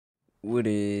What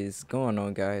is going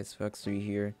on, guys? Vuxury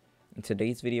here. In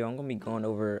today's video, I'm gonna be going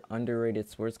over underrated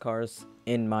sports cars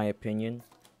in my opinion.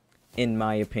 In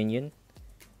my opinion.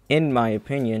 In my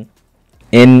opinion.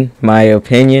 In my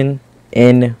opinion.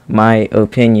 In my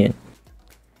opinion.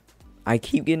 I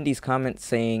keep getting these comments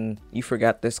saying you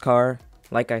forgot this car.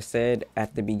 Like I said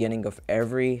at the beginning of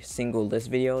every single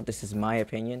list video, this is my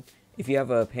opinion. If you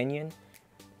have an opinion,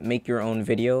 make your own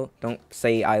video. Don't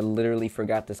say I literally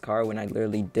forgot this car when I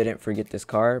literally didn't forget this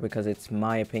car, because it's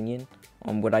my opinion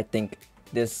on what I think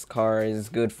this car is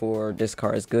good for, this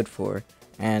car is good for,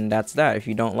 and that's that. If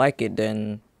you don't like it,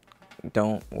 then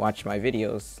don't watch my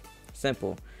videos.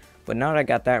 Simple. But now that I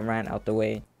got that rant out the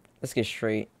way, let's get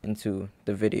straight into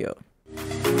the video.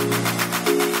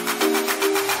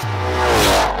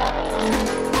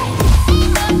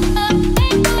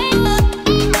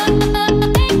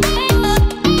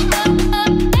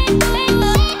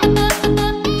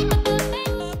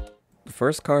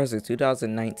 First car is a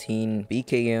 2019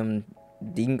 BKM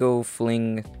Dingo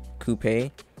Fling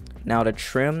Coupe. Now the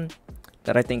trim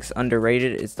that I think is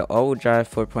underrated is the all-wheel drive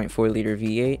 4.4 liter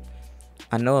V8.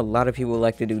 I know a lot of people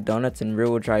like to do donuts in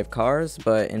rear-wheel drive cars,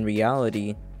 but in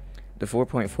reality, the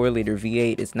 4.4 liter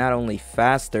V8 is not only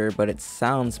faster, but it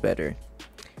sounds better.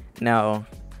 Now,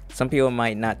 some people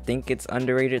might not think it's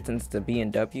underrated since it's a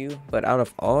BMW, but out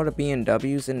of all the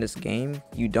BMWs in this game,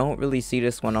 you don't really see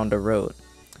this one on the road.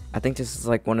 I think this is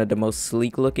like one of the most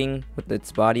sleek looking with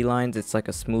its body lines. It's like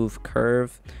a smooth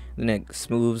curve, then it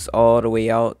smooths all the way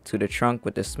out to the trunk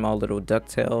with this small little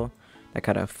ducktail that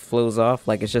kind of flows off,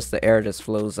 like it's just the air just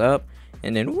flows up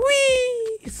and then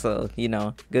whee, so you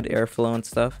know, good airflow and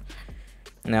stuff.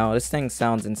 Now this thing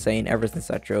sounds insane ever since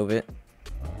I drove it.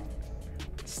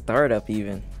 Start up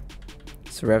even.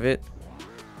 Let's rev it.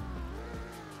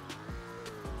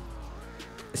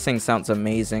 This thing sounds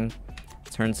amazing.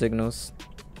 Turn signals.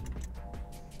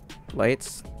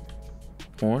 Lights,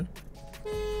 horn.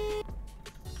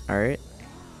 All right.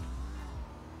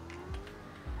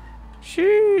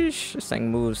 Sheesh, this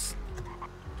thing moves.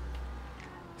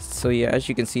 So yeah, as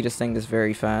you can see, this thing is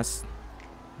very fast.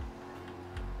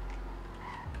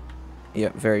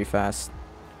 Yep, very fast.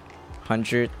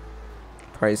 100,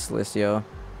 priceless, yo.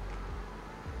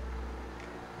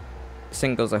 This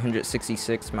thing goes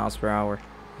 166 miles per hour.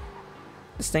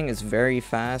 This thing is very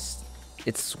fast.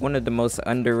 It's one of the most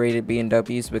underrated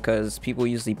BMWs because people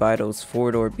usually buy those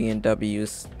four-door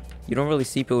BMWs. You don't really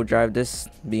see people drive this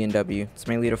BMW. It's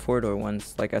mainly the four-door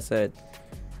ones, like I said.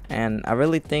 And I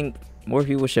really think more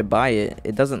people should buy it.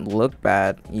 It doesn't look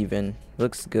bad even. It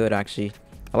looks good, actually.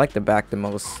 I like the back the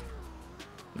most.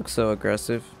 Looks so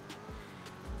aggressive.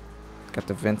 Got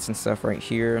the vents and stuff right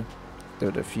here.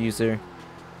 The diffuser.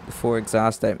 The 4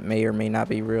 exhaust that may or may not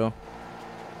be real.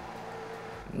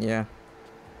 Yeah.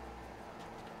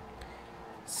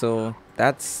 So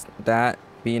that's that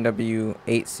BMW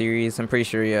 8 Series. I'm pretty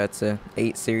sure, yeah, it's a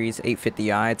 8 Series,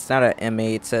 850i. It's not a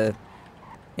M8, it's a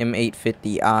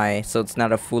M850i. So it's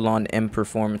not a full-on M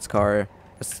performance car.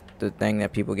 That's the thing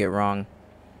that people get wrong.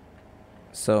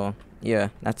 So yeah,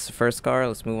 that's the first car.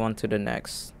 Let's move on to the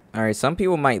next. Alright, some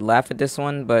people might laugh at this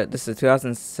one, but this is a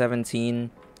 2017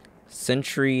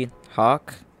 Century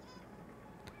Hawk.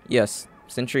 Yes,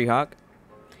 Century Hawk.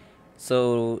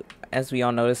 So as we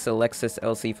all know, this is a Lexus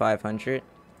LC500,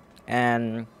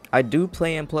 and I do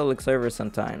play in public servers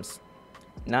sometimes.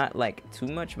 Not like too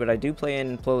much, but I do play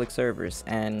in public servers,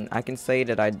 and I can say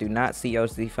that I do not see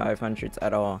LC500s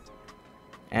at all.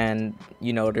 And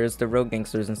you know, there's the road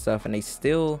gangsters and stuff, and they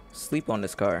still sleep on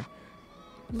this car.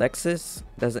 Lexus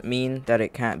doesn't mean that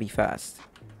it can't be fast.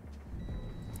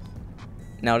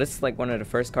 Now this is like one of the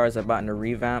first cars I bought in a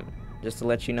revamp, just to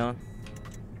let you know.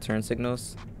 Turn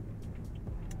signals.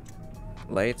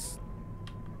 Lights,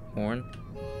 horn.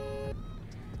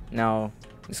 Now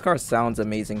this car sounds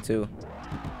amazing too.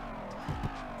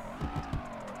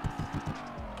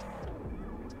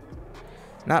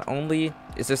 Not only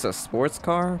is this a sports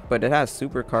car, but it has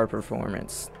supercar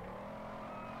performance.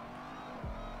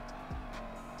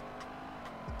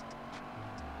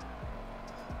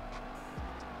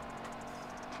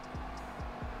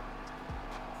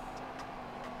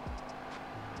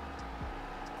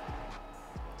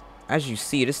 As you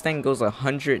see, this thing goes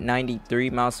 193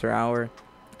 miles per hour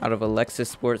out of a Lexus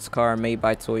sports car made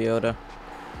by Toyota.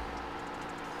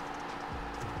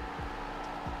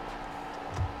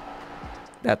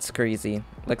 That's crazy.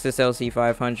 Lexus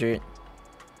LC500.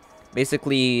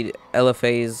 Basically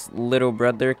LFA's little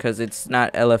brother, because it's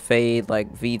not LFA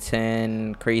like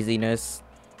V10 craziness,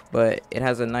 but it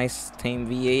has a nice tame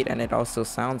V8 and it also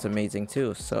sounds amazing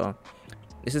too. So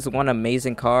this is one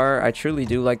amazing car. I truly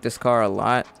do like this car a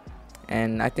lot.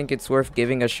 and I think it's worth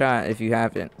giving a shot if you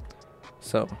haven't.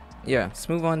 So yeah, let's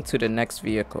move on to the next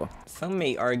vehicle. Some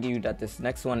may argue that this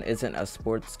next one isn't a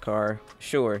sports car.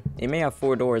 Sure, it may have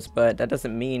 4 doors, but that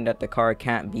doesn't mean that the car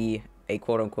can't be a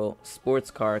quote-unquote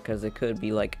sports car, because it could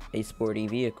be like a sporty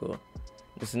vehicle.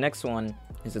 This next one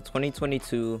is a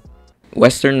 2022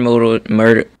 Western Motor.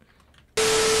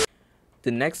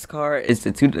 The next car is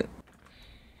the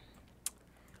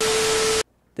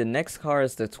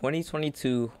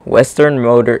 2022 Western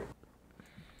Motor.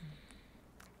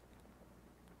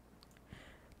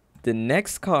 The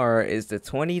next car is the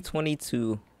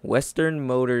 2022 Western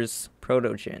Motors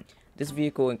Protogen. This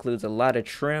vehicle includes a lot of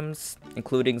trims,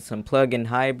 including some plug-in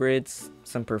hybrids,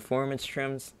 some performance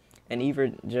trims, and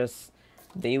even just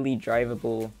daily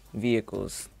drivable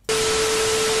vehicles.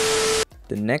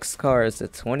 The next car is the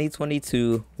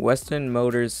 2022 Western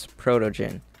Motors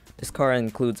Protogen. This car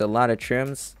includes a lot of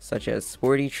trims, such as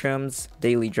sporty trims,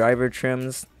 daily driver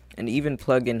trims, and even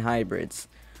plug-in hybrids.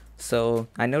 So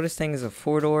I know this thing is a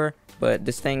 4-door, but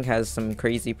this thing has some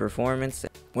crazy performance.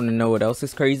 Want to know what else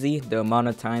is crazy? The amount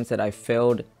of times that I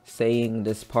failed saying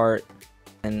this part.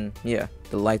 And yeah,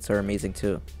 the lights are amazing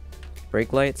too.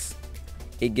 Brake lights,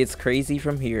 it gets crazy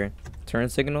from here. Turn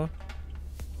signal,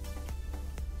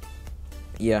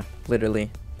 yeah,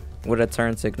 literally with a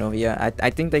turn signal. Yeah, I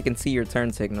think they can see your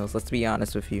turn signals, let's be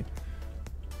honest with you.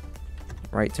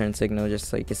 Right turn signal, just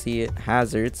so you can see it.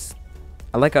 Hazards,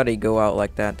 I like how they go out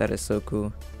like that. That is so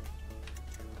cool.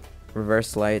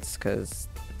 Reverse lights, because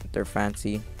they're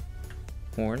fancy.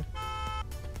 Horn.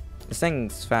 This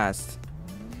thing's fast.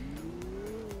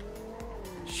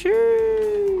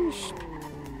 Sheesh.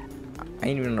 I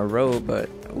ain't even on a road, but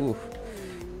ooh,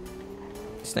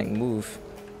 this thing move.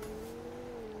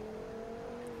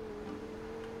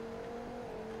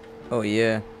 Oh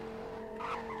yeah.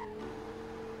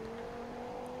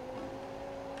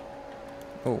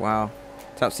 Oh wow.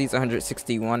 Top speed's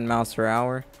 161 miles per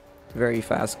hour. Very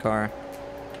fast car.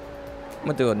 I'm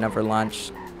gonna do another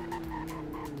launch.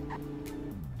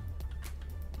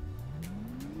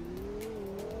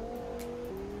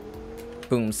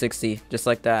 Boom, 60. Just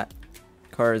like that.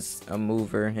 Car's a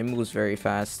mover. It moves very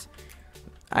fast.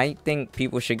 I think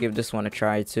people should give this one a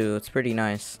try too. It's pretty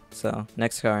nice. So,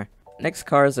 next car. Next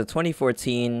car is a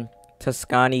 2014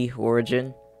 Tuscany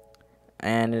Origin.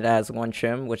 And it has one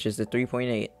trim, which is the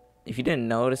 3.8. If you didn't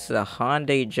know, this is a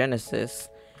Hyundai Genesis.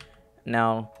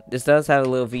 Now, this does have a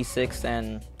little V6,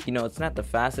 and you know, it's not the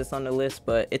fastest on the list,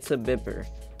 but it's a bipper.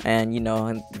 And you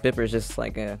know, bipper is just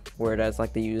like a word I just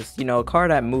like to use. You know, a car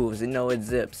that moves, you know, it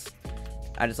zips.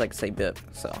 I just like to say bip,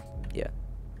 so yeah.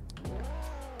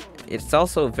 It's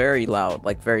also very loud,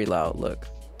 like very loud. Look,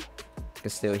 you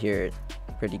can still hear it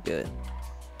pretty good.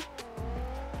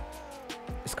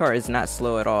 This car is not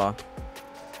slow at all.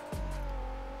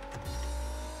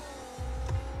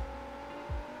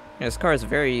 This car is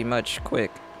very much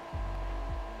quick.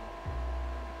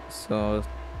 So,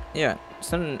 yeah,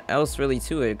 something else really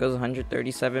to it. It goes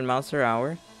 137 miles per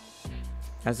hour.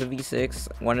 Has a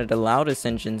V6, one of the loudest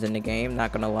engines in the game,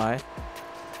 not gonna lie.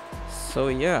 So,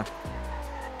 yeah.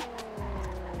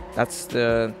 That's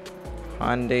the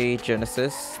Hyundai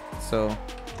Genesis. So,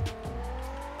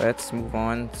 let's move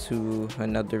on to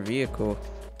another vehicle.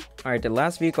 Alright, the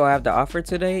last vehicle I have to offer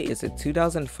today is a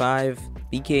 2005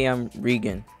 BKM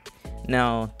Regan.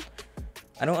 Now,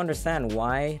 I don't understand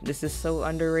why this is so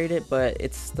underrated, but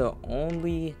it's the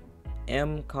only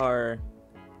M car.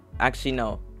 Actually,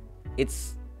 no,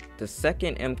 it's the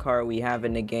second M car we have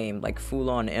in the game, like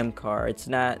full-on M car. It's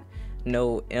not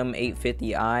no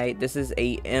M850i. This is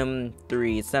a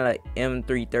M3. It's not a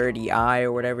M330i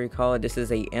or whatever you call it. This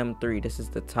is a M3. This is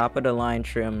the top of the line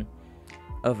trim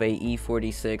of a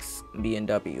E46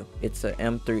 BMW. It's a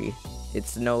M3.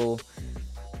 It's no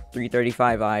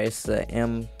 335i, it's the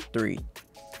M3.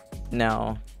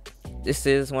 Now, this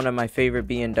is one of my favorite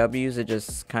BMWs. It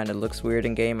just kind of looks weird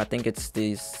in game. I think it's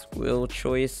this wheel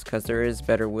choice, because there is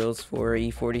better wheels for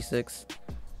E46.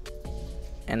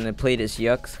 And the plate is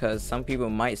yucks, because some people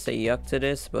might say yuck to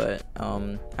this, but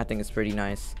I think it's pretty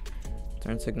nice.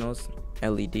 Turn signals,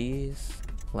 LEDs,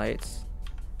 lights,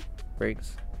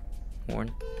 brakes,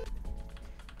 horn.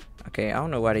 Okay, I don't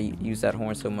know why they use that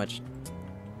horn so much.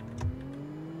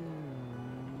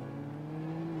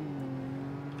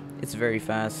 It's very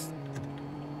fast.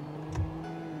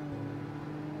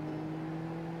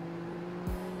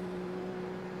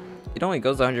 It only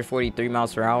goes 143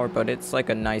 miles per hour, but it's like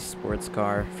a nice sports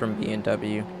car from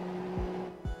BMW.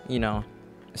 You know,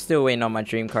 still waiting on my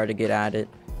dream car to get added.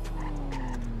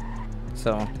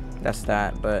 So, that's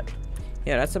that. But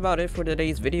yeah, that's about it for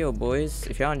today's video, boys.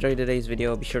 If y'all enjoyed today's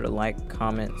video, be sure to like,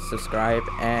 comment, subscribe,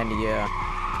 and yeah,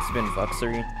 it's been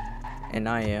Vuxury, and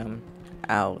I am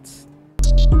out.